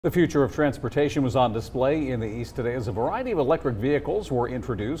The future of transportation was on display in the East today as a variety of electric vehicles were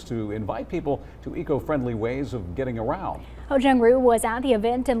introduced to invite people to eco-friendly ways of getting around. Ho Jung-Roo was at the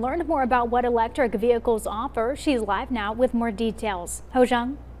event and learned more about what electric vehicles offer. She's live now with more details. Ho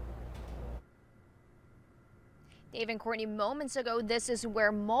Jung. Dave and Courtney, moments ago, this is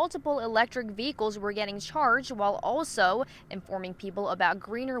where multiple electric vehicles were getting charged while also informing people about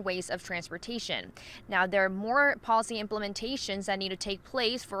greener ways of transportation. Now, there are more policy implementations that need to take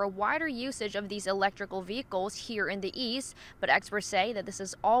place for a wider usage of these electrical vehicles here in the East, but experts say that this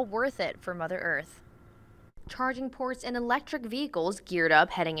is all worth it for Mother Earth. Charging ports and electric vehicles geared up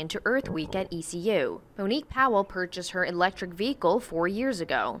heading into Earth Week at ECU. Monique Powell purchased her electric vehicle 4 years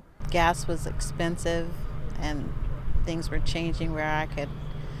ago. Gas was expensive and things were changing where I could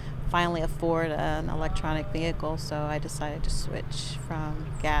finally afford an electronic vehicle, so I decided to switch from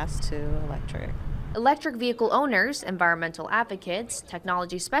gas to electric. Electric vehicle owners, environmental advocates,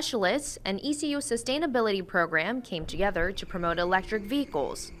 technology specialists, and ECU sustainability program came together to promote electric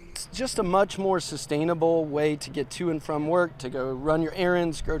vehicles. It's just a much more sustainable way to get to and from work, to go run your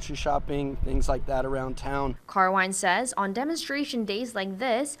errands, grocery shopping, things like that around town. Carwine says on demonstration days like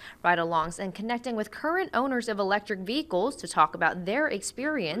this, ride-alongs and connecting with current owners of electric vehicles to talk about their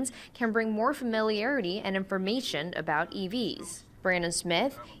experience can bring more familiarity and information about EVs. Brandon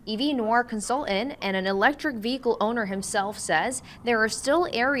Smith, EV Noir consultant and an electric vehicle owner himself, says there are still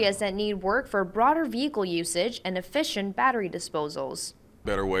areas that need work for broader vehicle usage and efficient battery disposals.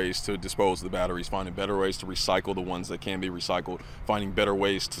 Better ways to dispose of the batteries, finding better ways to recycle the ones that can be recycled, finding better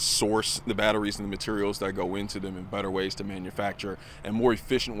ways to source the batteries and the materials that go into them, and better ways to manufacture, and more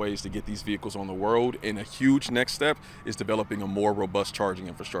efficient ways to get these vehicles on the road. And a huge next step is developing a more robust charging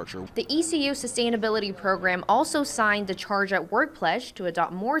infrastructure. The ECU sustainability program also signed the Charge at Work pledge to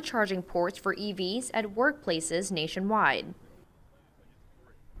adopt more charging ports for EVs at workplaces nationwide.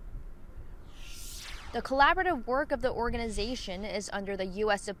 The collaborative work of the organization is under the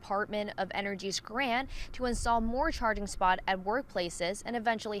U.S. Department of Energy's grant to install more charging spots at workplaces and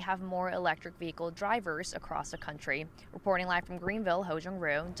eventually have more electric vehicle drivers across the country. Reporting live from Greenville, Ho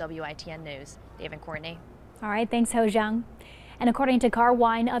Jung-Roo, WITN News. Dave and Courtney. All right, thanks, Ho Jung. And according to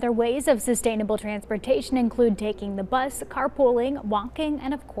Carwine, other ways of sustainable transportation include taking the bus, carpooling, walking,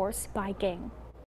 and of course, biking.